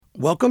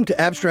Welcome to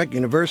Abstract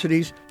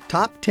University's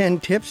Top 10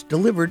 Tips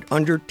Delivered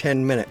Under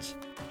 10 Minutes.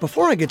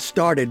 Before I get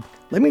started,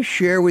 let me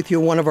share with you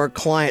one of our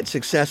client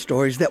success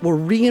stories that will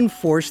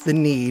reinforce the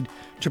need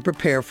to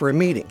prepare for a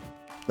meeting.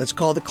 Let's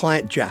call the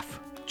client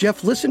Jeff.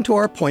 Jeff listened to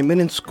our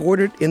appointment and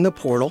scored it in the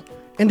portal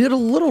and did a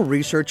little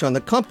research on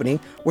the company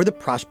where the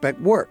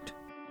prospect worked.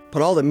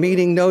 Put all the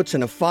meeting notes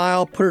in a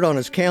file, put it on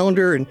his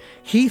calendar, and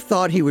he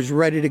thought he was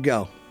ready to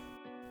go.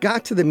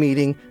 Got to the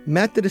meeting,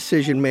 met the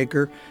decision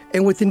maker,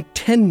 and within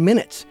 10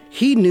 minutes,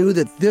 he knew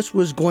that this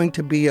was going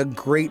to be a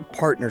great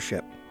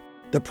partnership.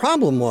 The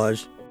problem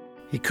was,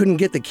 he couldn't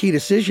get the key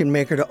decision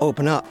maker to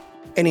open up,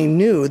 and he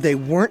knew they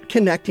weren't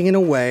connecting in a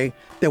way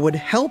that would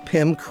help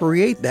him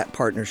create that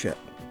partnership.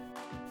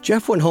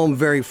 Jeff went home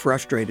very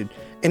frustrated,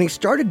 and he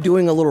started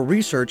doing a little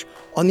research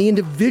on the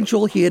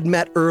individual he had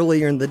met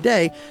earlier in the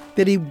day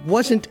that he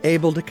wasn't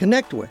able to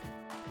connect with.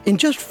 In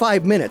just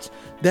 5 minutes,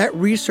 that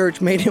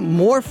research made him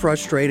more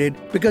frustrated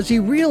because he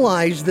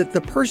realized that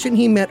the person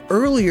he met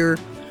earlier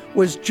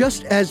was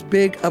just as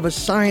big of a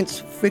science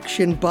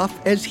fiction buff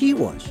as he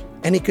was,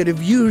 and he could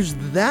have used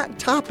that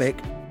topic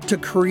to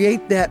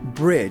create that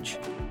bridge.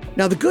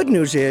 Now, the good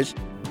news is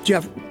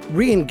Jeff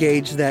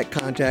re-engaged that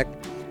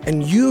contact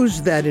and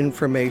used that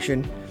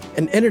information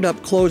and ended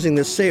up closing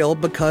the sale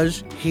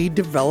because he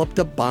developed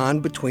a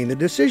bond between the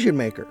decision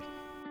maker.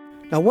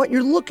 Now, what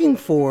you're looking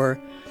for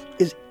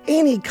is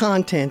any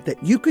content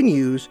that you can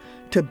use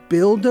to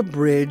build a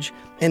bridge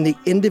and the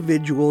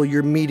individual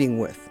you're meeting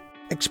with.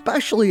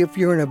 Especially if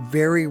you're in a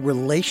very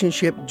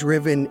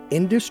relationship-driven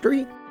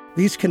industry,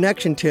 these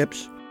connection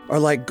tips are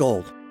like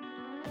gold.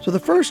 So the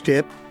first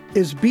tip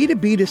is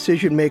B2B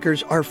decision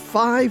makers are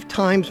 5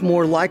 times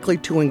more likely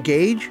to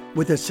engage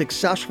with a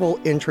successful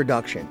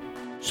introduction.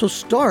 So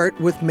start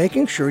with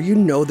making sure you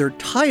know their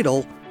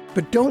title,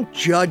 but don't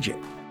judge it,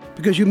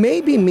 because you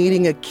may be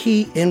meeting a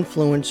key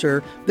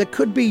influencer that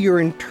could be your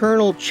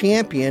internal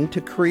champion to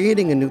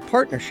creating a new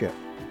partnership.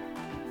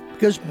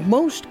 Because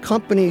most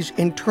companies'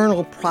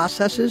 internal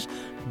processes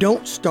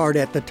don't start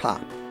at the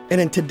top. And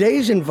in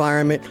today's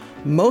environment,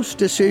 most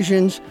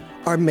decisions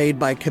are made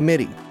by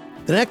committee.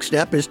 The next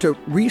step is to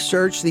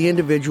research the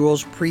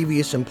individual's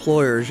previous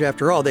employers.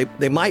 After all,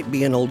 they might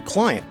be an old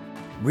client.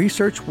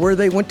 Research where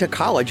they went to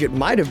college. It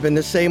might have been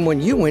the same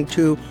one you went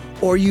to,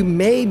 or you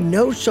may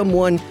know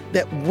someone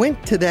that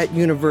went to that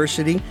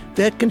university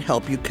that can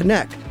help you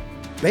connect.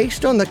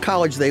 Based on the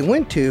college they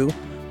went to,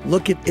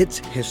 look at its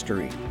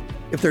history.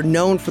 If they're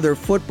known for their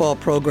football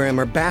program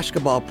or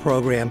basketball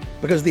program,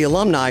 because the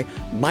alumni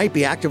might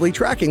be actively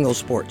tracking those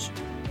sports.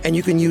 And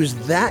you can use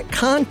that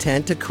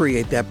content to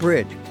create that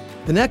bridge.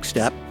 The next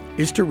step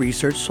is to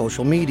research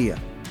social media.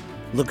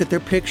 Look at their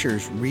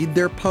pictures, read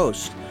their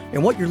posts.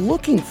 And what you're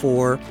looking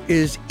for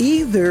is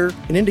either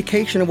an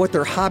indication of what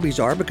their hobbies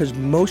are, because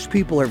most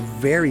people are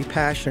very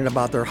passionate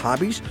about their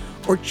hobbies,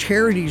 or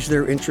charities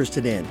they're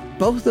interested in.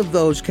 Both of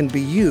those can be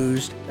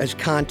used as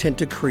content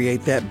to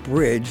create that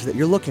bridge that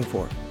you're looking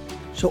for.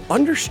 So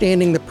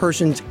understanding the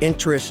person's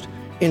interest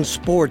in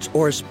sports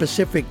or a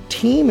specific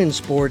team in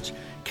sports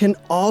can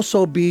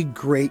also be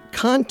great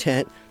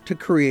content to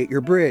create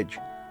your bridge.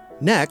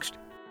 Next,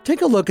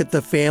 take a look at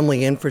the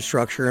family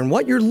infrastructure, and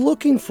what you're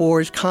looking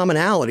for is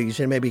commonalities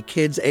in maybe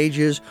kids'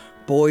 ages,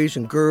 boys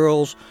and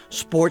girls,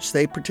 sports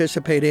they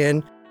participate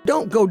in.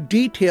 Don't go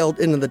detailed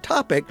into the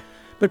topic,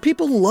 but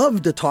people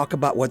love to talk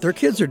about what their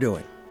kids are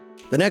doing.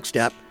 The next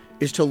step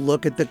is to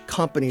look at the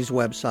company's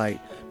website,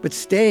 but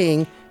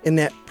staying in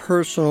that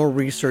personal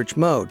research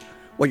mode.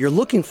 What you're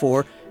looking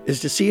for is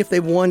to see if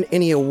they've won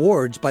any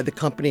awards by the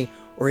company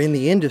or in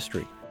the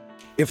industry.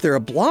 If they're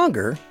a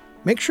blogger,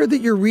 make sure that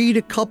you read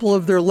a couple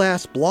of their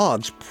last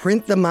blogs,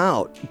 print them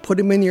out, put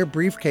them in your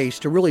briefcase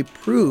to really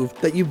prove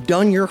that you've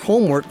done your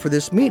homework for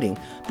this meeting,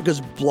 because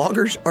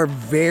bloggers are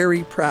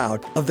very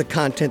proud of the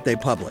content they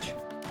publish.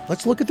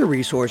 Let's look at the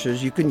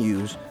resources you can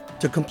use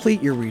to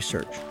complete your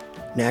research.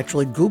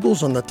 Naturally,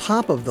 Google's on the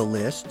top of the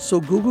list, so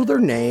Google their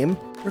name,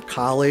 their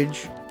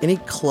college, any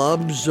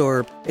clubs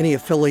or any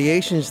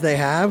affiliations they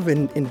have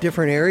in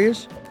different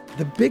areas.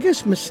 The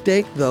biggest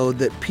mistake, though,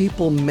 that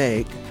people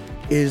make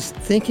is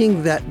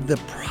thinking that the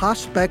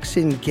prospect's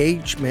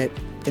engagement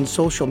in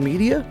social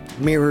media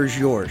mirrors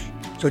yours.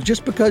 So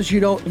just because you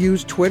don't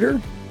use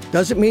Twitter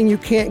doesn't mean you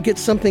can't get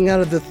something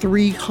out of the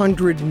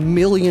 300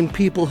 million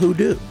people who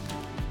do.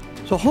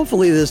 So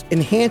hopefully this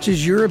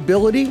enhances your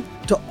ability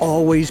to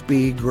always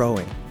be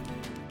growing.